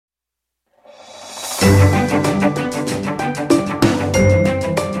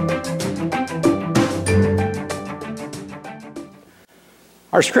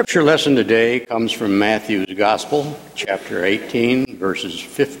Our scripture lesson today comes from Matthew's Gospel, chapter 18, verses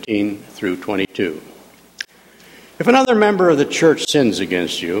 15 through 22. If another member of the church sins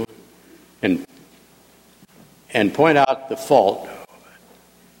against you and point out the fault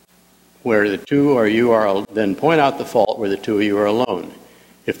where the two of you are, then point out the fault where the two of you are alone.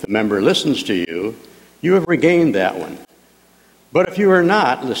 If the member listens to you, you have regained that one. But if you are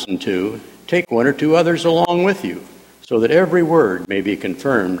not listened to, take one or two others along with you, so that every word may be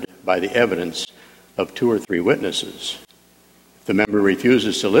confirmed by the evidence of 2 or 3 witnesses. If the member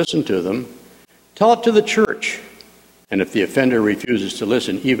refuses to listen to them, tell it to the church. And if the offender refuses to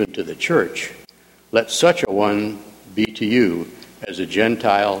listen even to the church, let such a one be to you as a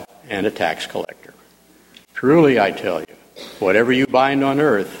Gentile and a tax collector. Truly I tell you, whatever you bind on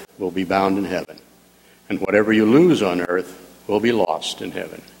earth will be bound in heaven, and whatever you lose on earth will be lost in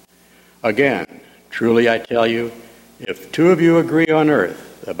heaven. Again, truly I tell you, if 2 of you agree on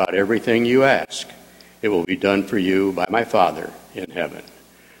earth about everything you ask, it will be done for you by my Father in heaven.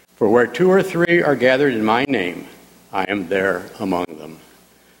 For where 2 or 3 are gathered in my name, I am there among them.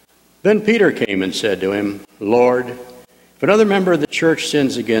 Then Peter came and said to him, Lord, if another member of the church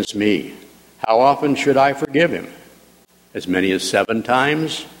sins against me, how often should I forgive him? As many as 7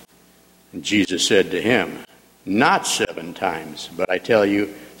 times? And Jesus said to him, not 7 times, but I tell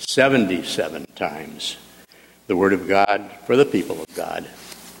you, 77 times. The word of God for the people of God.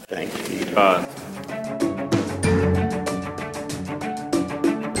 Thanks be to God.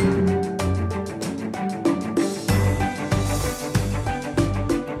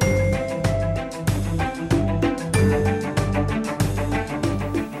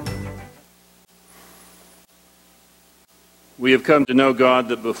 We have come to know, God,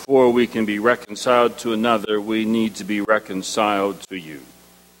 that before we can be reconciled to another, we need to be reconciled to you.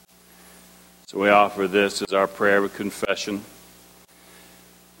 So we offer this as our prayer of confession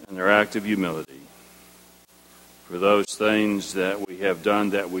and our act of humility for those things that we have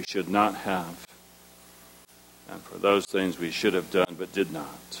done that we should not have, and for those things we should have done but did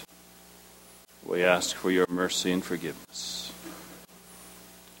not. We ask for your mercy and forgiveness.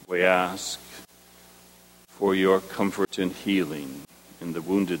 We ask for your comfort and healing in the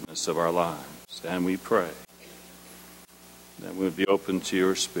woundedness of our lives, and we pray that we would be open to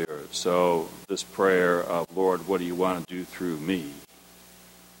your Spirit. So this prayer of, Lord, what do you want to do through me,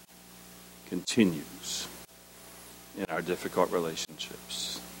 continues in our difficult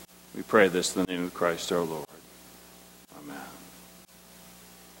relationships. We pray this in the name of Christ our Lord. Amen.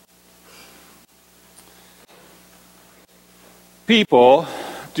 People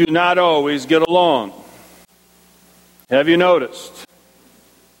do not always get along. Have you noticed?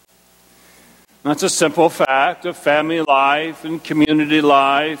 That's a simple fact of family life and community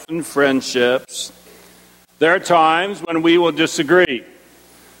life and friendships. There are times when we will disagree.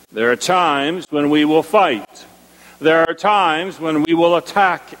 There are times when we will fight. There are times when we will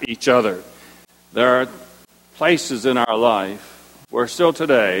attack each other. There are places in our life where still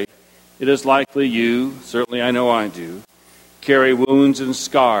today it is likely you, certainly I know I do, carry wounds and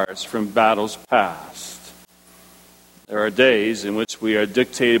scars from battles past. There are days in which we are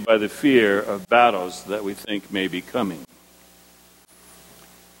dictated by the fear of battles that we think may be coming.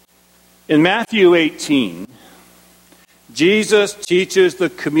 In Matthew 18, Jesus teaches the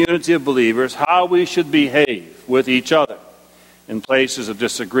community of believers how we should behave with each other in places of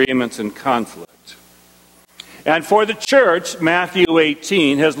disagreements and conflict. And for the church, Matthew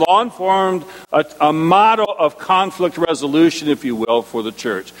 18 has long formed a model of conflict resolution, if you will, for the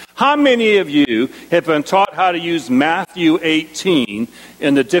church. How many of you have been taught how to use Matthew 18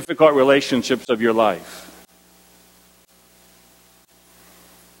 in the difficult relationships of your life?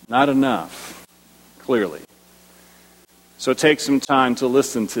 Not enough, clearly. So take some time to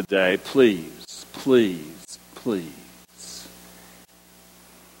listen today, please, please, please.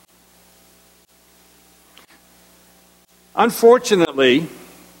 Unfortunately,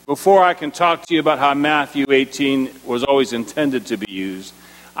 before I can talk to you about how Matthew 18 was always intended to be used,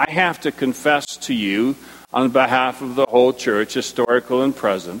 I have to confess to you, on behalf of the whole church, historical and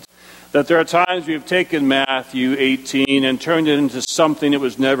present, that there are times we've taken Matthew 18 and turned it into something it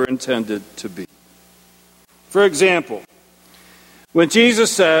was never intended to be. For example, when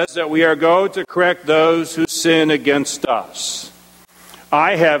Jesus says that we are going to correct those who sin against us,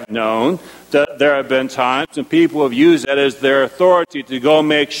 I have known that there have been times when people have used that as their authority to go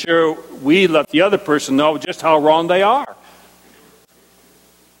make sure we let the other person know just how wrong they are.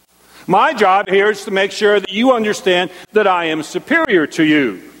 My job here is to make sure that you understand that I am superior to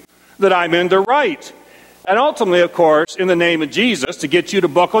you, that I'm in the right, And ultimately, of course, in the name of Jesus, to get you to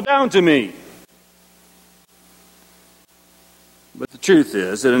buckle down to me. But the truth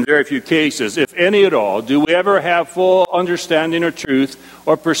is that in very few cases, if any at all, do we ever have full understanding or truth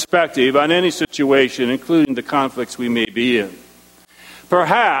or perspective on any situation, including the conflicts we may be in.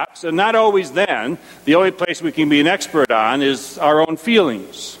 Perhaps, and not always then, the only place we can be an expert on is our own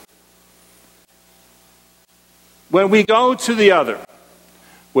feelings. When we go to the other,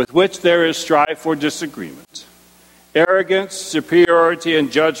 with which there is strife or disagreement, arrogance, superiority,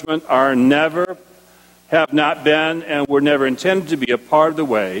 and judgment are never, have not been, and were never intended to be a part of the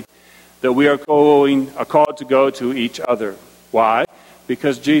way that we are called to go to each other. Why?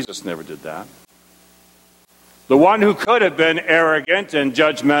 Because Jesus never did that. The one who could have been arrogant and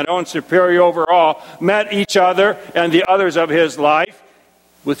judgmental and superior over all met each other and the others of his life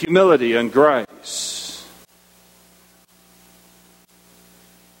with humility and grace.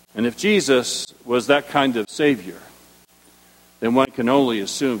 And if Jesus was that kind of Savior, then one can only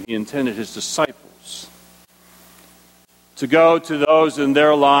assume he intended his disciples to go to those in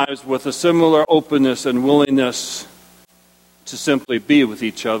their lives with a similar openness and willingness to simply be with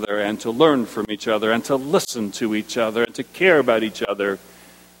each other and to learn from each other and to listen to each other and to care about each other,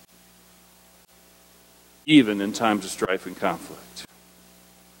 even in times of strife and conflict.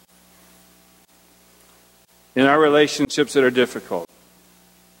 In our relationships that are difficult,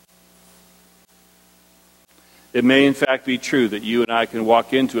 it may in fact be true that you and I can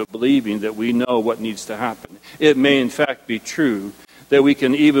walk into it believing that we know what needs to happen. It may in fact be true that we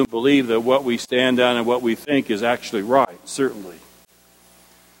can even believe that what we stand on and what we think is actually right, certainly.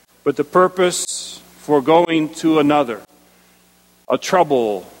 But the purpose for going to another, a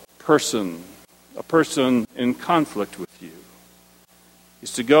troubled person, a person in conflict with you,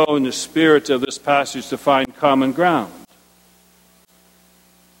 is to go in the spirit of this passage to find common ground.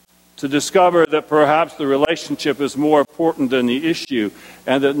 To discover that perhaps the relationship is more important than the issue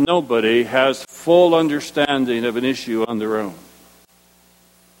and that nobody has full understanding of an issue on their own.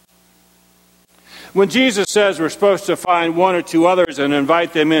 When Jesus says we're supposed to find one or two others and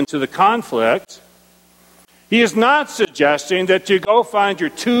invite them into the conflict, he is not suggesting that you go find your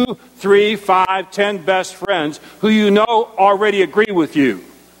 2, 3, 5, 10 best friends who you know already agree with you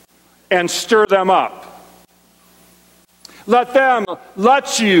and stir them up.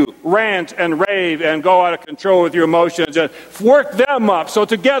 Let you rant and rave and go out of control with your emotions and work them up so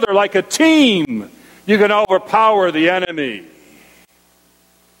together like a team you can overpower the enemy.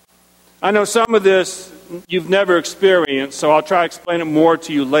 I know some of this you've never experienced, so I'll try to explain it more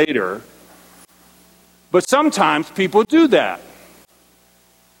to you later. But sometimes people do that.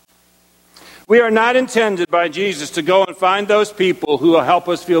 We are not intended by Jesus to go and find those people who will help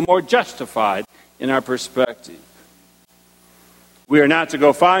us feel more justified in our perspective. We are not to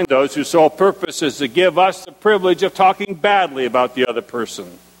go find those whose sole purpose is to give us the privilege of talking badly about the other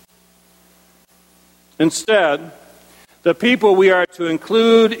person. Instead, the people we are to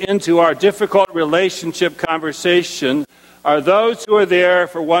include into our difficult relationship conversation are those who are there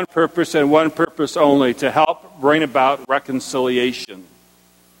for one purpose and one purpose only, to help bring about reconciliation.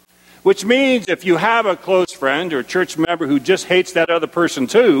 Which means if you have a close friend or a church member who just hates that other person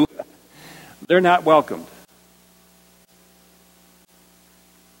too, they're not welcomed.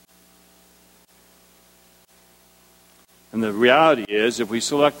 And the reality is, if we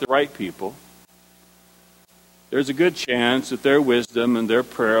select the right people, there's a good chance that their wisdom and their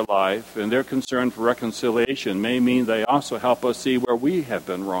prayer life and their concern for reconciliation may mean they also help us see where we have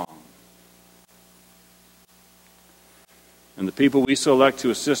been wrong. And the people we select to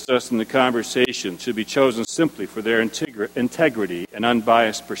assist us in the conversation should be chosen simply for their integrity and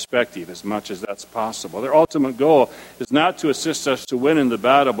unbiased perspective, as much as that's possible. Their ultimate goal is not to assist us to win in the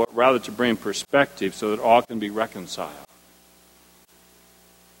battle, but rather to bring perspective so that all can be reconciled.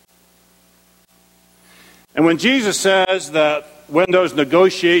 And when Jesus says that when those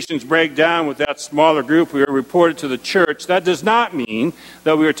negotiations break down with that smaller group, we are reported to the church, that does not mean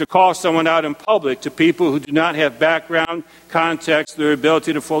that we are to call someone out in public to people who do not have background, context, their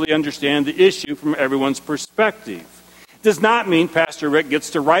ability to fully understand the issue from everyone's perspective. It does not mean Pastor Rick gets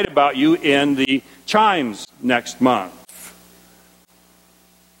to write about you in the Chimes next month.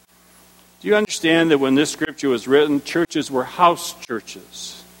 Do you understand that when this scripture was written, churches were house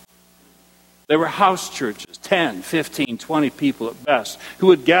churches? They were house churches, 10, 15, 20 people at best, who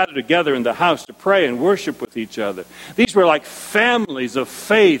would gather together in the house to pray and worship with each other. These were like families of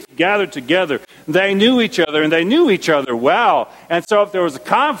faith gathered together. They knew each other, and they knew each other well. And so if there was a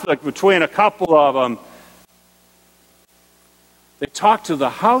conflict between a couple of them, they talked to the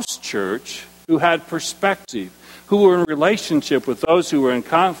house church who had perspective, who were in relationship with those who were in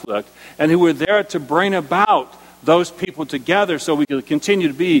conflict, and who were there to bring about those people together so we could continue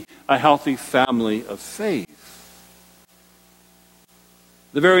to be a healthy family of faith.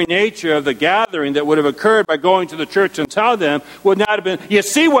 The very nature of the gathering that would have occurred by going to the church and tell them would not have been, you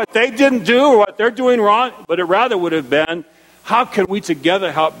see what they didn't do or what they're doing wrong, but it rather would have been, how can we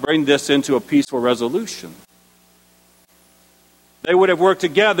together help bring this into a peaceful resolution? They would have worked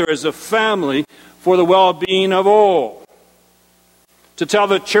together as a family for the well-being of all. To tell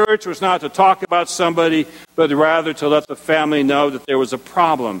the church was not to talk about somebody, but rather to let the family know that there was a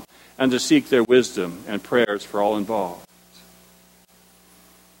problem and to seek their wisdom and prayers for all involved.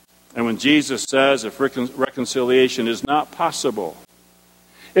 And when Jesus says if reconciliation is not possible,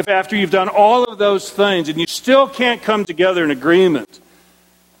 if after you've done all of those things and you still can't come together in agreement,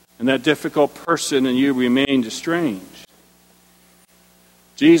 and that difficult person and you remain estranged,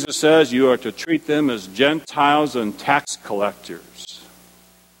 Jesus says you are to treat them as Gentiles and tax collectors.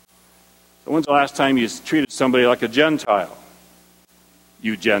 So when's the last time you treated somebody like a Gentile?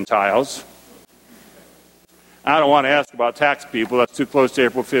 You Gentiles. I don't want to ask about tax people. That's too close to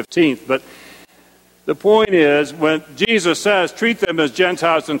April 15th. But the point is, when Jesus says, treat them as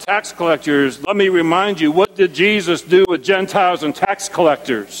Gentiles and tax collectors, let me remind you, what did Jesus do with Gentiles and tax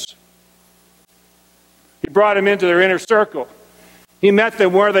collectors? He brought them into their inner circle. He met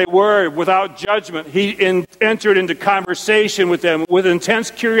them where they were without judgment. He entered into conversation with them with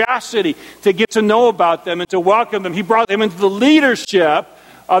intense curiosity to get to know about them and to welcome them. He brought them into the leadership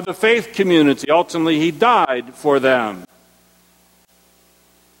of the faith community. Ultimately, he died for them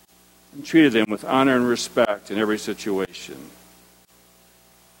and treated them with honor and respect in every situation.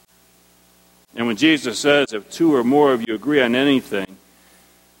 And when Jesus says, if two or more of you agree on anything,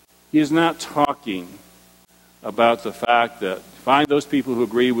 he is not talking about the fact that find those people who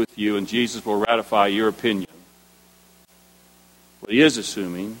agree with you and Jesus will ratify your opinion. What he is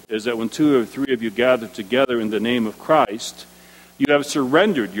assuming is that when two or three of you gather together in the name of Christ, you have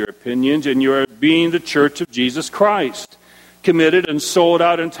surrendered your opinions and you are being the church of Jesus Christ, committed and sold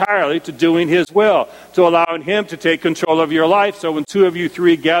out entirely to doing his will, to allowing him to take control of your life. So when two of you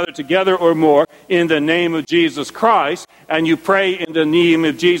three gather together or more in the name of Jesus Christ, and you pray in the name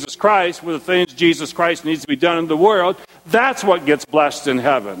of Jesus Christ for the things Jesus Christ needs to be done in the world, that's what gets blessed in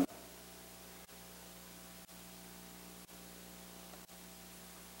heaven.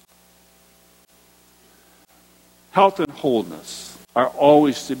 Health and wholeness are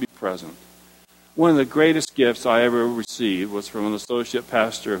always to be present. One of the greatest gifts I ever received was from an associate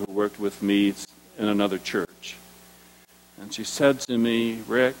pastor who worked with me in another church. And she said to me,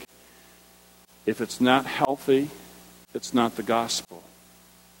 Rick, if it's not healthy, it's not the gospel.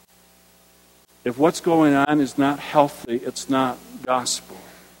 If what's going on is not healthy, it's not gospel.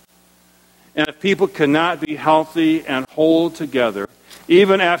 And if people cannot be healthy and whole together,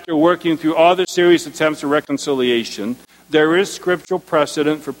 even after working through all the serious attempts at reconciliation, there is scriptural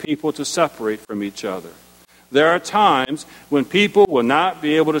precedent for people to separate from each other. There are times when people will not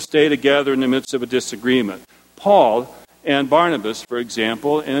be able to stay together in the midst of a disagreement. Paul and Barnabas, for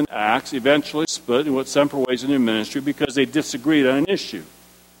example, in Acts, eventually split in what separate ways in their ministry because they disagreed on an issue.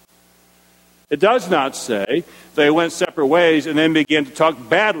 It does not say they went separate ways and then began to talk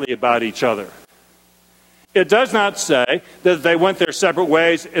badly about each other. It does not say that they went their separate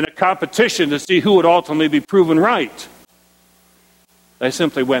ways in a competition to see who would ultimately be proven right. They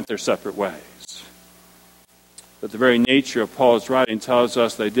simply went their separate ways. But the very nature of Paul's writing tells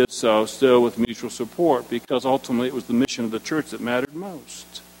us they did so still with mutual support, because ultimately it was the mission of the church that mattered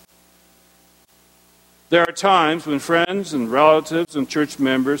most. There are times when friends and relatives and church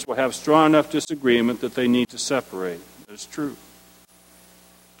members will have strong enough disagreement that they need to separate. That's true.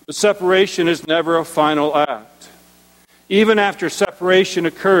 But separation is never a final act. Even after separation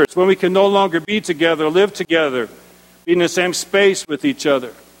occurs, when we can no longer be together, live together, be in the same space with each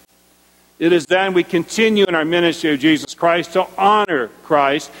other, it is then we continue in our ministry of Jesus Christ to honor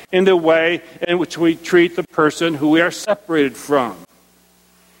Christ in the way in which we treat the person who we are separated from.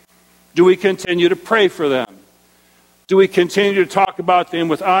 Do we continue to pray for them? Do we continue to talk about them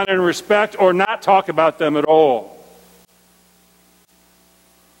with honor and respect, or not talk about them at all?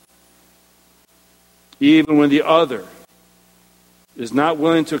 Even when the other is not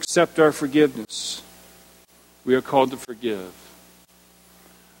willing to accept our forgiveness, we are called to forgive.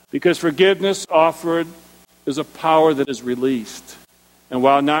 Because forgiveness offered is a power that is released, and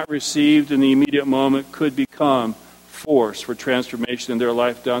while not received in the immediate moment, could become force for transformation in their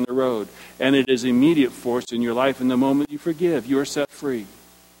life down the road. And it is immediate force in your life in the moment you forgive. You are set free.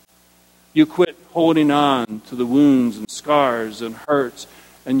 You quit holding on to the wounds and scars and hurts,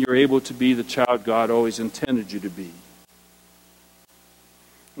 and you're able to be the child God always intended you to be.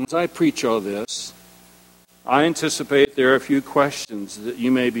 As I preach all this, I anticipate there are a few questions that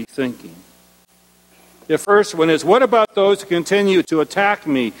you may be thinking. The first one is, what about those who continue to attack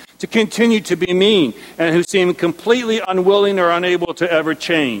me, to continue to be mean, and who seem completely unwilling or unable to ever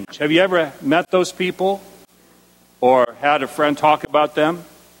change? Have you ever met those people or had a friend talk about them?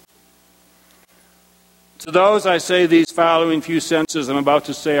 To those, I say these following few sentences I'm about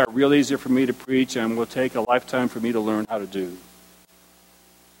to say are real easy for me to preach and will take a lifetime for me to learn how to do.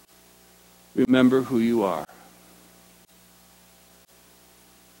 Remember who you are.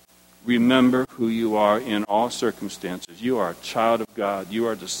 Remember who you are in all circumstances. You are a child of God. You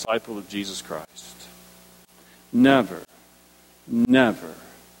are a disciple of Jesus Christ. Never, never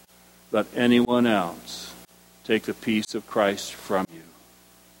let anyone else take the peace of Christ from you.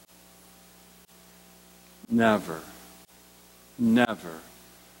 Never, never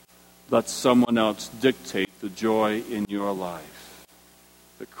let someone else dictate the joy in your life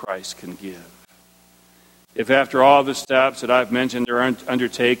that Christ can give. If after all the steps that I've mentioned are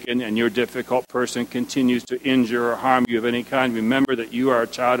undertaken and your difficult person continues to injure or harm you of any kind, remember that you are a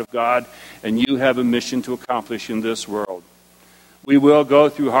child of God and you have a mission to accomplish in this world. We will go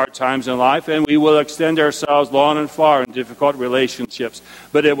through hard times in life and we will extend ourselves long and far in difficult relationships.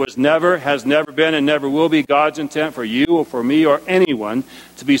 But it was never, has never been, and never will be God's intent for you or for me or anyone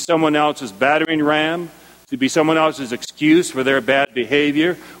to be someone else's battering ram, to be someone else's excuse for their bad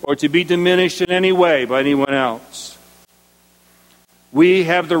behavior, or to be diminished in any way by anyone else. We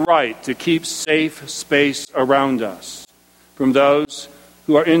have the right to keep safe space around us from those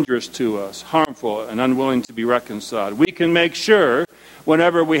who are injurious to us, harmful, and unwilling to be reconciled. We can make sure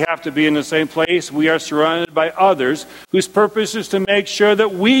whenever we have to be in the same place, we are surrounded by others whose purpose is to make sure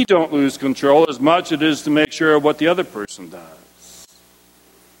that we don't lose control as much as it is to make sure of what the other person does.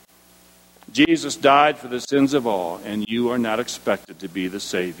 Jesus died for the sins of all, and you are not expected to be the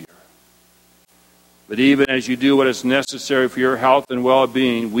Savior. But even as you do what is necessary for your health and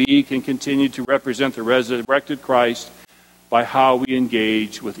well-being, we can continue to represent the resurrected Christ by how we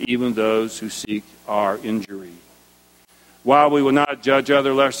engage with even those who seek our injury. While we will not judge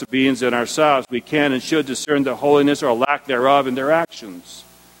other lesser beings than ourselves, we can and should discern the holiness or lack thereof in their actions.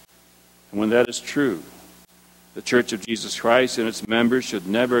 And when that is true, the Church of Jesus Christ and its members should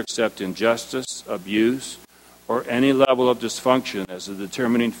never accept injustice, abuse, or any level of dysfunction as a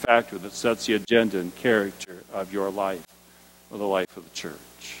determining factor that sets the agenda and character of your life or the life of the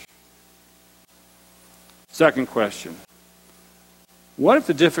church. Second question. What if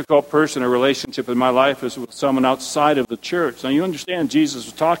the difficult person or relationship in my life is with someone outside of the church? Now you understand Jesus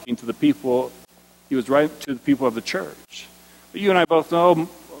was talking to the people, he was right to the people of the church. But you and I both know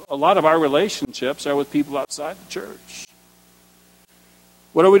a lot of our relationships are with people outside the church.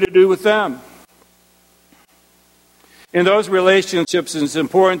 What are we to do with them? In those relationships, it's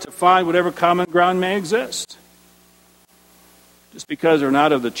important to find whatever common ground may exist. Just because they're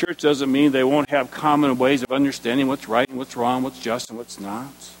not of the church doesn't mean they won't have common ways of understanding what's right and what's wrong, what's just and what's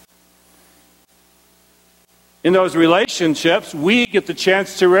not. In those relationships, we get the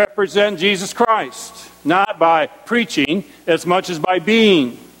chance to represent Jesus Christ, not by preaching as much as by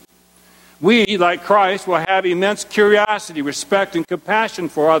being. We, like Christ, will have immense curiosity, respect, and compassion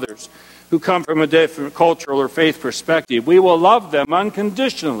for others who come from a different cultural or faith perspective. We will love them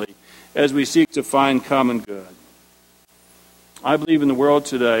unconditionally as we seek to find common good. I believe in the world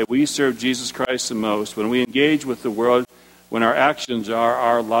today, we serve Jesus Christ the most when we engage with the world, when our actions are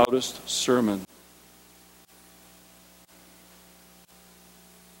our loudest sermon.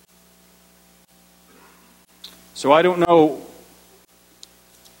 So I don't know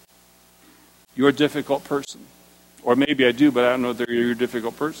you're a difficult person. Or maybe I do, but I don't know that you're a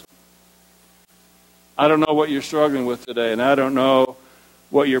difficult person. I don't know what you're struggling with today, and I don't know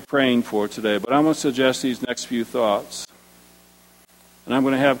what you're praying for today, but I'm going to suggest these next few thoughts. And I'm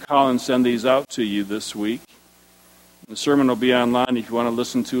going to have Colin send these out to you this week. The sermon will be online if you want to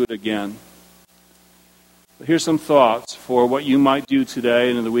listen to it again. But here's some thoughts for what you might do today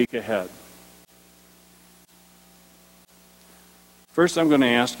and in the week ahead. First, I'm going to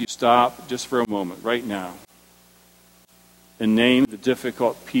ask you stop just for a moment right now and name the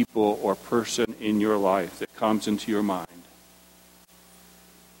difficult people or person in your life that comes into your mind.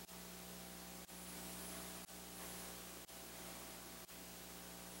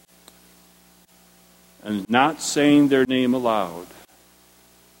 And not saying their name aloud.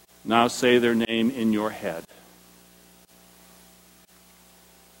 Now say their name in your head.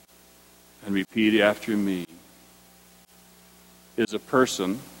 And repeat after me. Is a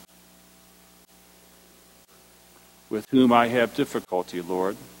person with whom I have difficulty,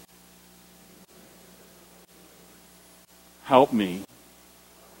 Lord. Help me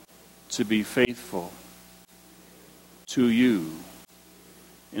to be faithful to you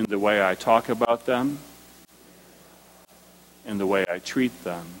in the way I talk about them, in the way I treat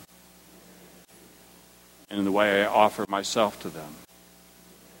them, and in the way I offer myself to them.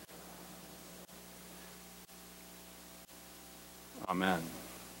 Amen.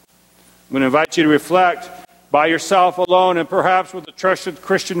 I'm going to invite you to reflect by yourself alone and perhaps with a trusted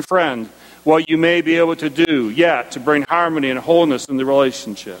Christian friend what you may be able to do yet to bring harmony and wholeness in the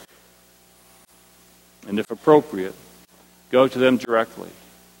relationship. And if appropriate, go to them directly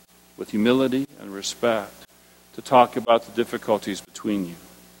with humility and respect to talk about the difficulties between you.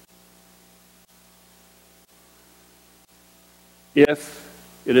 If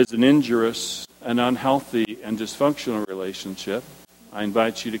it is an injurious and unhealthy and dysfunctional relationship, I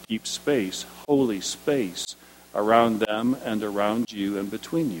invite you to keep space, holy space, around them and around you and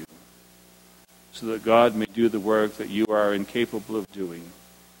between you, so that God may do the work that you are incapable of doing.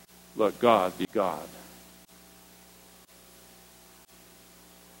 Let God be God.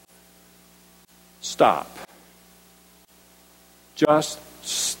 Stop. Just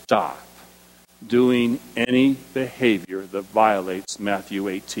stop doing any behavior that violates Matthew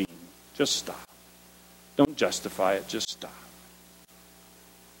 18. Just stop. Don't justify it, just stop.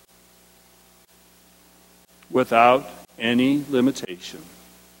 Without any limitation,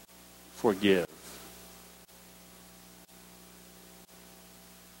 forgive.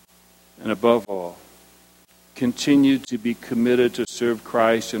 And above all, continue to be committed to serve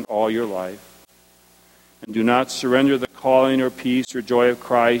Christ in all your life. And do not surrender the calling or peace or joy of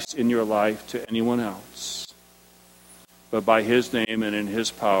Christ in your life to anyone else. But by his name and in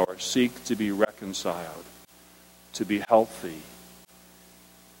his power, seek to be reconciled, to be healthy,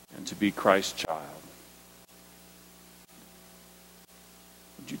 and to be Christ's child.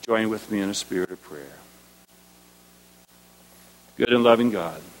 Would you join with me in a spirit of prayer? Good and loving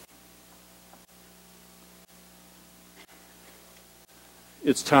God,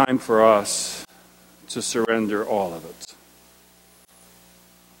 it's time for us to surrender all of it.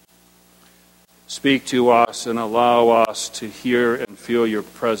 Speak to us and allow us to hear and feel your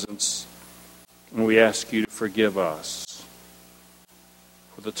presence. And we ask you to forgive us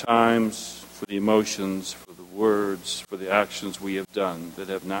for the times, for the emotions, for the words, for the actions we have done that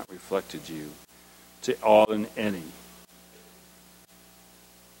have not reflected you, to all and any.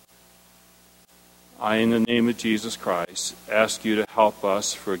 I, in the name of Jesus Christ, ask you to help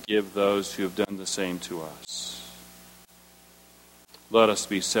us forgive those who have done the same to us. Let us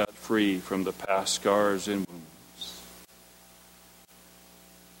be set free from the past scars and wounds.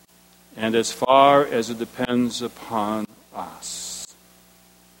 And as far as it depends upon us,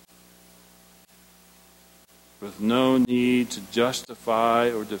 with no need to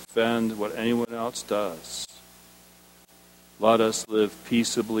justify or defend what anyone else does, let us live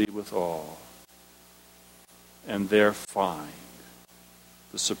peaceably with all, and there find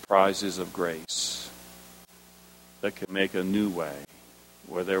the surprises of grace that can make a new way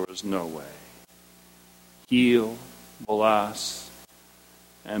where there was no way. Heal, bless,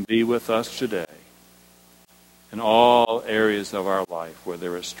 and be with us today in all areas of our life where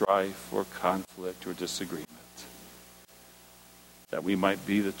there is strife or conflict or disagreement, that we might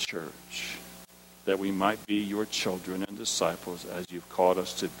be the church, that we might be your children and disciples as you've called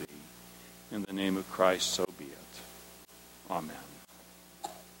us to be. In the name of Christ, so be it. Amen.